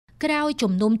ក្រោយ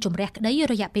ជំនុំជម្រះក្តី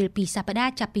រយៈពេល2សប្តា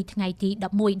ហ៍ចាប់ពីថ្ងៃទី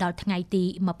11ដល់ថ្ងៃទី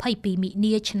22មី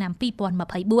នាឆ្នាំ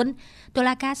2024តុ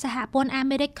លាការសហព័ន្ធអា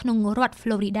មេរិកក្នុងរដ្ឋ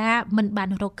Florida មិនបាន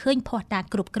រកឃើញភស្តុតាង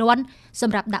គ្រប់គ្រាន់ស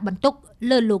ម្រាប់ដាក់បន្ទុក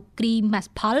លើលោកគ្រីម៉ាស់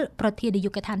ផលប្រធាននាយ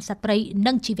កដ្ឋានសត្វព្រៃ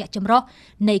និងជីវៈចម្រុះ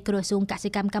នៃក្រសួងកសិ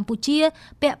កម្មកម្ពុជា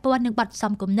ពាក់ព័ន្ធនឹងបទ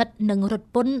សំគំនិតនិងរត់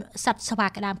ពន្ធសត្វស្វា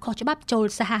ក្តាមខុសច្បាប់ចូល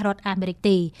សហរដ្ឋអាមេរិក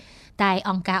ទេតែ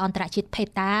អង្គការអន្តរជាតិ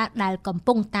PETA ដែលកំ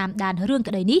ពុងតាមដានរឿង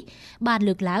ក្តីនេះបាន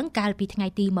លើកឡើងកាលពីថ្ងៃ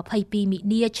ទី22មី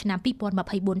នាឆ្នាំ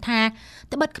2024ថា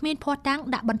ត្បិតគ្មានភស្តុតាង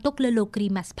ដាក់បន្ទុកលើលោកគ្រី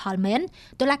ម៉ាស់ផលមែន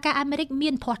តុលាការអាមេរិកមា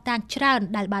នភស្តុតាងច្រើន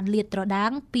ដែលបានលាតត្រដា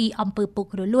ងពីអំពើពុក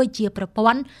រលួយជាប្រព័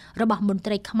ន្ធរបស់មន្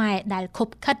ត្រីខ្មែរដែលខុប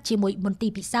ខិតជាមួយមន្ទី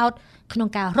រពិសោធន៍ក្នុង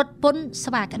ការរត់ពន្ធ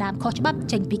ស្វាក្តាមខុសច្បាប់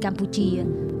ចេញពីកម្ពុជា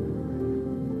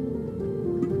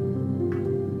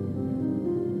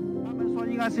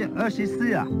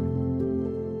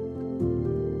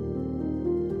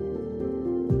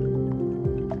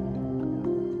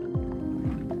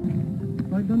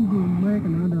Why don't you make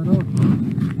another road?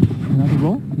 Another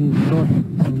road? Road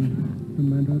from the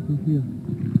main road to here.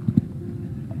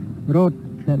 Road.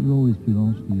 That road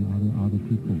belongs to other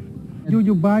people.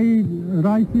 You buy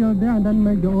right here there and then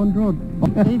make your own road.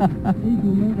 if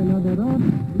you make another road,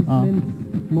 it means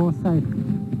more safe.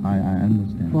 I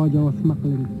understand. For your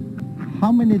smuggling.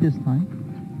 How many this time?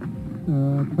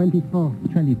 24.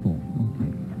 24.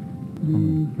 Okay.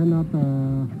 We cannot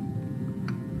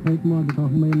take more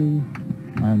because many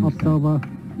observer.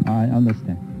 I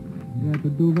understand. You have to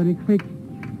do very quick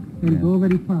and go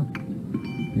very fast.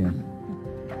 Yes.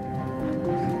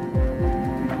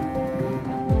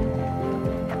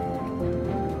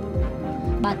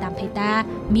 បើតាមភេតា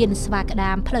មានស្វាក្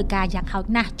តាមផ្លូវការយ៉ាងហោច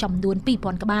ណាស់ចំនួន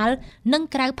 2000 ក្បាលនិង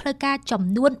ក្រៅផ្លូវការចំ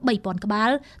នួន 3000 ក្បា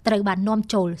លត្រូវបាននាំ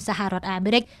ចូលសហរដ្ឋអា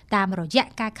មេរិកតាមរយៈ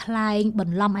ការក្លែងប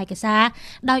ន្លំឯកសារ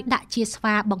ដោយដាក់ជាស្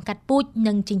វាបង្កាត់ពូជ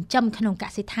និងចិញ្ចឹមក្នុងក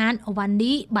សិដ្ឋាន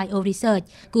Vandy Bio Research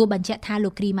គួរបញ្ជាក់ថាលោ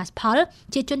កគ្រីម៉ាស់ផល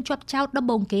ជាជនជាប់ចោទដំ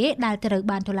បូងគេដែលត្រូវ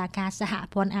បានតុលាការសហ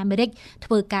ព័ន្ធអាមេរិក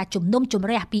ធ្វើការជំនុំជម្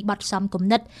រះពីបទសំគំ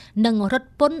និតនិងរត់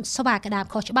ពន្ធស្វាក្តាម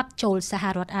ខុសច្បាប់ចូលសហ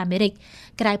រដ្ឋអាមេរិក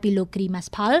ក្រៅពីលោកគ្រីម៉ា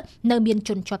ស់ផលនៅមានជ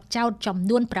នជាប់ចោទចំ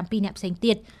នួន 7 នាក់ផ្សេង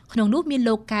ទៀតក្នុងនោះមាន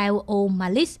លោកកែវអូម៉ា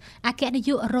លីសអគ្គនាយ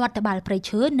ករដ្ឋបាលព្រៃ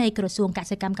ឈើនៃក្រសួងក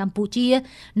សិកម្មកម្ពុជា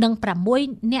និង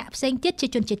 6 នាក់ផ្សេងទៀតជា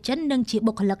ជនជាតិចិននិងជា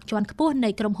បុគ្គលិកជាន់ខ្ពស់នៃ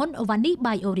ក្រុមហ៊ុន Vandy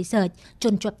Bio Research ជ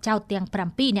នជាប់ចោទទាំង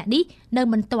 7 នាក់នេះនៅ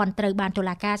មិនទាន់ត្រូវបានតុ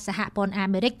លាការសហព័ន្ធអា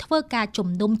មេរិកធ្វើការជំ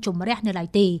នុំជម្រះនៅឡើយ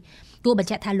ទេគួរបញ្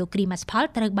ជាក់ថាលោកគ្រីម៉ាស់ផល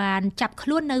ត្រូវបានចាប់ខ្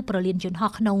លួននៅប្រលានយន្ត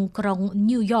ហោះក្នុងក្រុង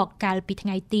New York កាលពីថ្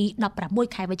ងៃទី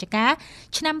16 ខែវិច្ឆិកា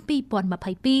ឆ្នាំ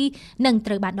2022និង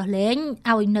ត្រូវបានដោះលែង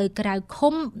ឲ្យនៅក្រៅ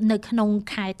ឃុំនៅក្នុង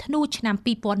ខែធ្នូឆ្នាំ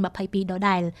2022ដ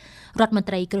ដែលរដ្ឋមន្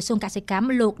ត្រីក្រសួងកសិកម្ម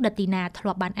លោកដិតទីណាធ្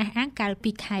លាប់បានអះអាងកាល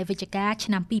ពីខែវិច្ឆិកាឆ្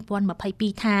នាំ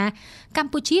2022ថាក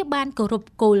ម្ពុជាបានគោរព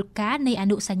គោលការណ៍នៃអ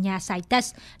នុសញ្ញា CITES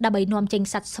ដើម្បីនាំចេញ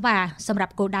សត្វស្វាសម្រា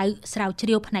ប់គោលដៅស្រាវជ្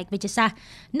រាវផ្នែកវិទ្យាសាស្ត្រ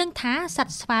និងថាស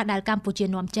ត្វស្វាដែលកម្ពុជា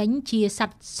នាំចេញជាស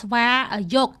ត្វស្វា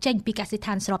យកចេញពីកសិដ្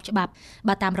ឋានស្របច្បាប់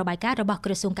បើតាមរបាយការណ៍របស់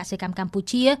ក្រសួងកសិកម្មកម្ពុ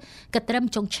ជាគិតត្រឹម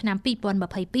ចុងឆ្នាំ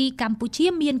2022កម្ពុជា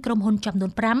មានក្រុមហ៊ុនចំនួ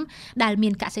ន 5 ដែលមា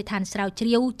នកសិដ្ឋានស្រាវជ្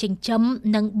រាវចិញ្ចឹម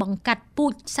និងបង្កាត់ពូ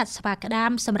ជសត្វស្វាក្តា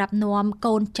មសម្រាប់នាំ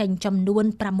កូនចេញចំនួន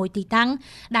 6 ទីតាំង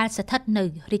ដែលស្ថិតនៅ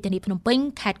រាជធានីភ្នំពេញ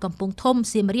ខេត្តកំពង់ធំ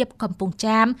សៀមរាបកំពង់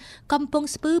ចាមកំពង់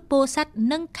ស្ពឺពោធិ៍សាត់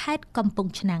និងខេត្តកំព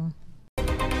ង់ឆ្នាំង